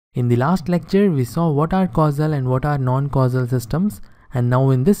In the last lecture, we saw what are causal and what are non-causal systems, and now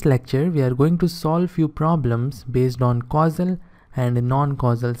in this lecture, we are going to solve few problems based on causal and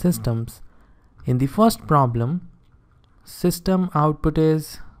non-causal systems. In the first problem, system output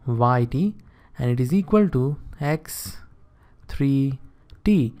is yt and it is equal to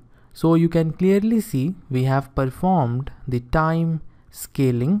x3t. So you can clearly see we have performed the time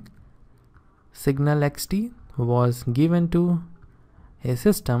scaling. Signal xt was given to a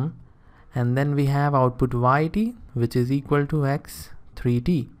system, and then we have output yt which is equal to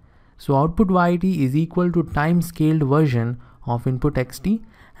x3t. So output yt is equal to time scaled version of input xt,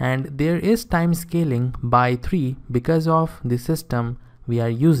 and there is time scaling by 3 because of the system we are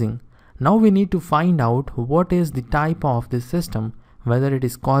using. Now we need to find out what is the type of this system, whether it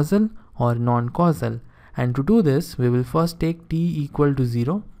is causal or non-causal. And to do this, we will first take t equal to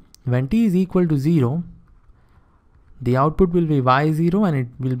 0. When t is equal to 0, the output will be y0 and it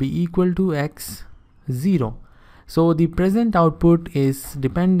will be equal to x0. So the present output is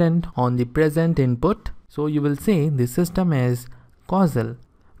dependent on the present input. So you will say the system is causal.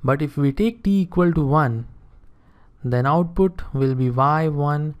 But if we take t equal to 1, then output will be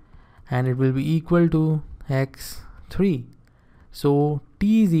y1 and it will be equal to x3. So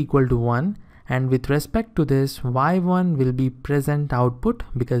t is equal to 1, and with respect to this, y1 will be present output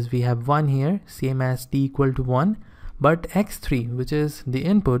because we have 1 here, same as t equal to 1. But x3, which is the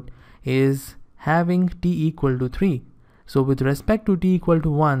input, is having t equal to 3. So with respect to t equal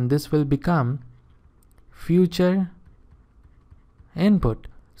to 1, this will become future input.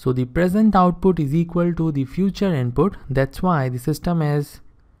 So the present output is equal to the future input. That's why the system is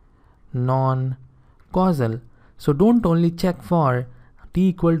non-causal. So don't only check for t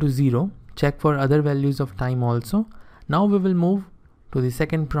equal to 0, check for other values of time also. Now we will move to the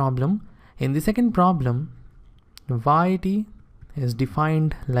second problem. In the second problem, yt is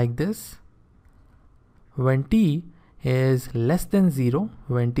defined like this. When t is less than 0,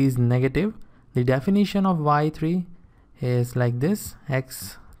 when t is negative, the definition of y3 is like this,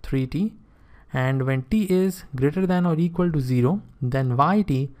 x3t. And when t is greater than or equal to 0, then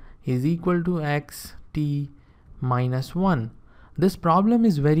yt is equal to xt minus 1. This problem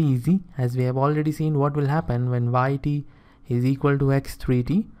is very easy, as we have already seen what will happen when yt is equal to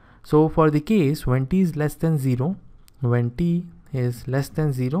x3t. So for the case when t is less than 0, when t is less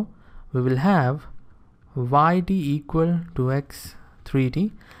than 0, we will have yt equal to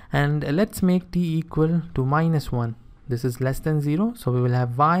x3t, and let's make t equal to minus 1. This is less than 0, so we will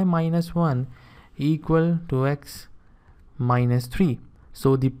have y minus 1 equal to x minus 3.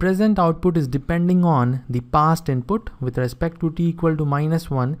 So the present output is depending on the past input. With respect to t equal to minus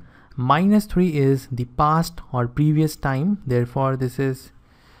 1, minus 3 is the past or previous time, therefore this is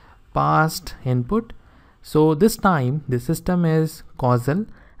past input. So this time the system is causal,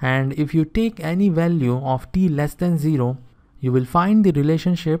 and if you take any value of t less than 0, you will find the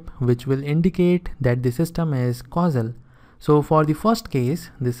relationship which will indicate that the system is causal. So for the first case,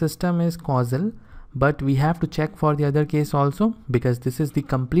 the system is causal, but we have to check for the other case also because this is the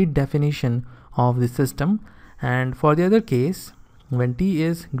complete definition of the system. And for the other case, when t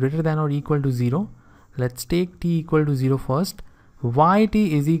is greater than or equal to 0, let's take t equal to 0 first. Yt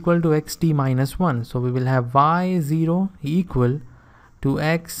is equal to xt minus 1. So we will have y0 equal to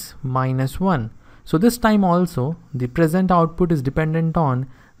x minus 1. So this time also the present output is dependent on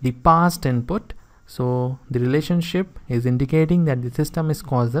the past input. So the relationship is indicating that the system is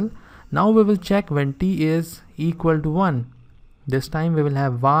causal. Now we will check when t is equal to 1. This time we will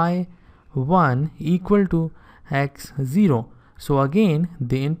have y1 equal to x0. So again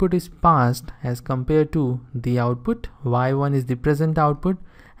the input is past as compared to the output. y1 is the present output,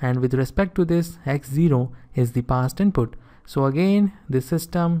 and with respect to this, x0 is the past input. So again the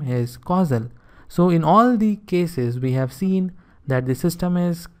system is causal. So in all the cases we have seen that the system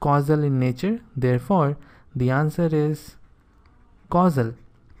is causal in nature, therefore the answer is causal.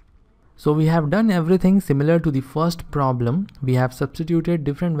 So we have done everything similar to the first problem. We have substituted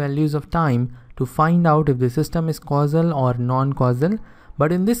different values of time to find out if the system is causal or non-causal,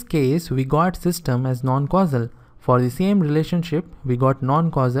 but in this case we got system as non-causal. For the same relationship we got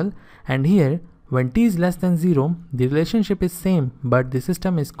non-causal, and here when t is less than 0, the relationship is same but the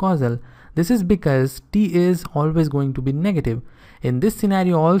system is causal. This is because t is always going to be negative. In this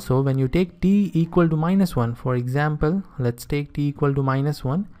scenario also, when you take t equal to minus 1, for example, let's take t equal to minus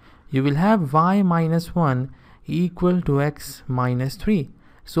 1, you will have y minus 1 equal to x minus 3.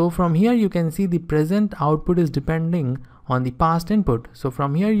 So from here you can see the present output is depending on the past input. So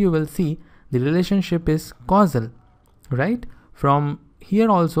from here you will see the relationship is causal, right? From here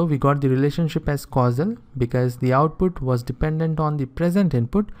also we got the relationship as causal because the output was dependent on the present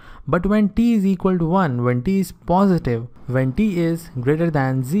input. But when t is equal to 1, when t is positive, when t is greater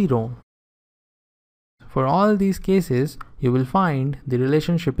than 0, for all these cases, you will find the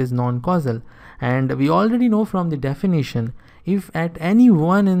relationship is non-causal. And we already know from the definition, if at any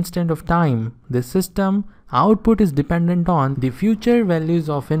one instant of time, the system output is dependent on the future values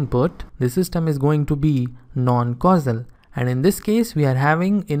of input, the system is going to be non-causal. And in this case, we are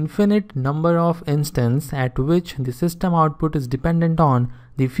having infinite number of instances at which the system output is dependent on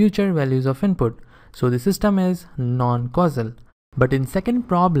the future values of input. So the system is non-causal. But in second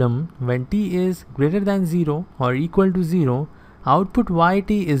problem, when t is greater than 0 or equal to 0, output yt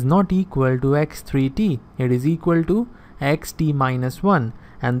is not equal to x3t. It is equal to xt minus 1.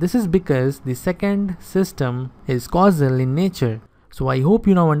 And this is because the second system is causal in nature. So I hope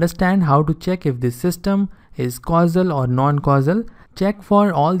you now understand how to check if this system is causal or non-causal. Check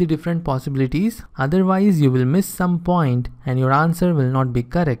for all the different possibilities, otherwise you will miss some point and your answer will not be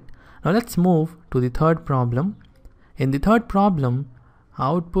correct. Now let's move to the third problem. In the third problem,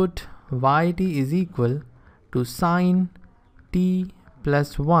 output yt is equal to sine t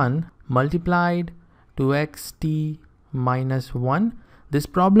plus 1 multiplied to xt minus 1. This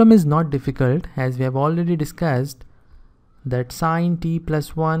problem is not difficult, as we have already discussed that sine t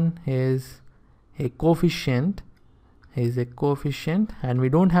plus 1 is a coefficient, and we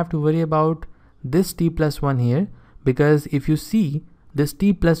don't have to worry about this t plus 1 here, because if you see this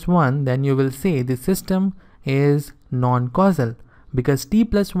t plus 1, then you will say the system is non-causal, because t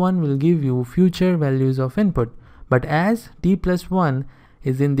plus 1 will give you future values of input. But as t plus 1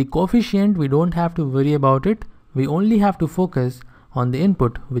 is in the coefficient, we don't have to worry about it. We only have to focus on the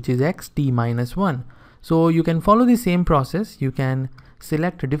input, which is xt minus 1. So you can follow the same process. You can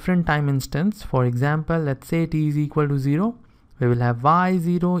select a different time instance. For example, let's say t is equal to 0. We will have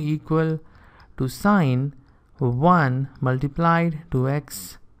y0 equal to sine 1 multiplied to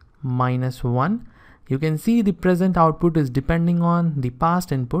x minus 1. You can see the present output is depending on the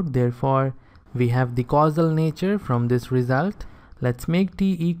past input. Therefore, we have the causal nature from this result. Let's make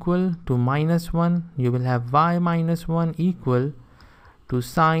t equal to minus 1. You will have y minus 1 equal to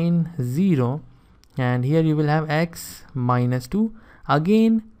sine 0. And here you will have x minus 2.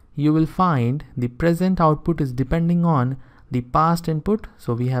 Again, you will find the present output is depending on the past input.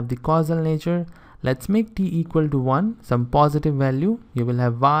 So we have the causal nature. Let's make t equal to 1, some positive value. You will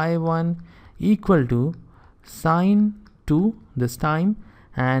have y1 equal to sine 2 this time,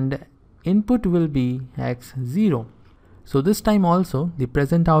 and input will be x0. So this time also the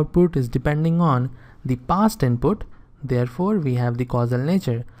present output is depending on the past input. Therefore, we have the causal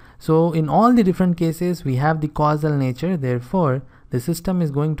nature. So in all the different cases, we have the causal nature. Therefore, the system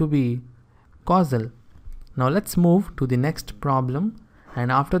is going to be causal. Now let's move to the next problem.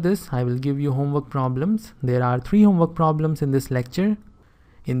 And after this, I will give you homework problems. There are 3 homework problems in this lecture.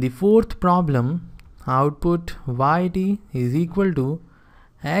 In the fourth problem, output yt is equal to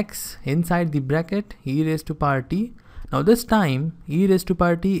x inside the bracket e raised to power t. Now this time, e raised to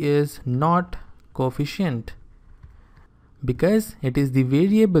power t is not coefficient because it is the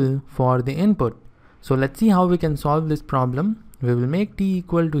variable for the input. So let's see how we can solve this problem. We will make t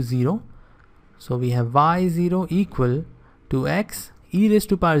equal to 0. So we have y0 equal to x e raised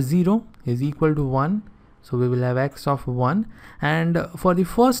to power 0 is equal to 1. So we will have x of 1. And for the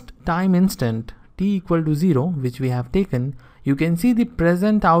first time instant t equal to 0, which we have taken, you can see the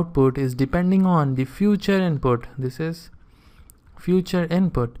present output is depending on the future input. This is future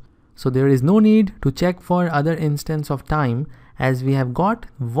input. So there is no need to check for other instance of time, as we have got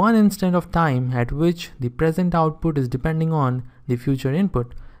one instant of time at which the present output is depending on the future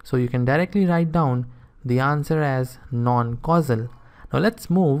input. So you can directly write down the answer as non-causal. Now let's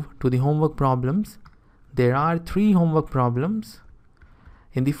move to the homework problems. There are 3 homework problems.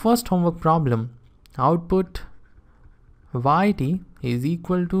 In the first homework problem, output yt is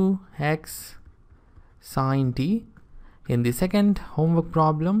equal to x sine t. In the second homework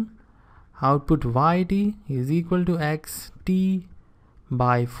problem, output yt is equal to x t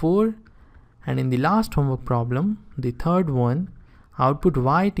by 4. And in the last homework problem, the third one, output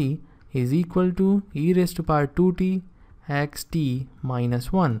yt is equal to e raised to power 2t xt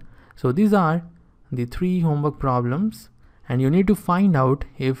minus 1. So these are the 3 homework problems, and you need to find out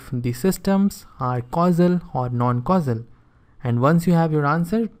if the systems are causal or non-causal. And once you have your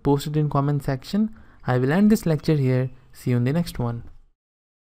answer, post it in comment section. I will end this lecture here. See you in the next one.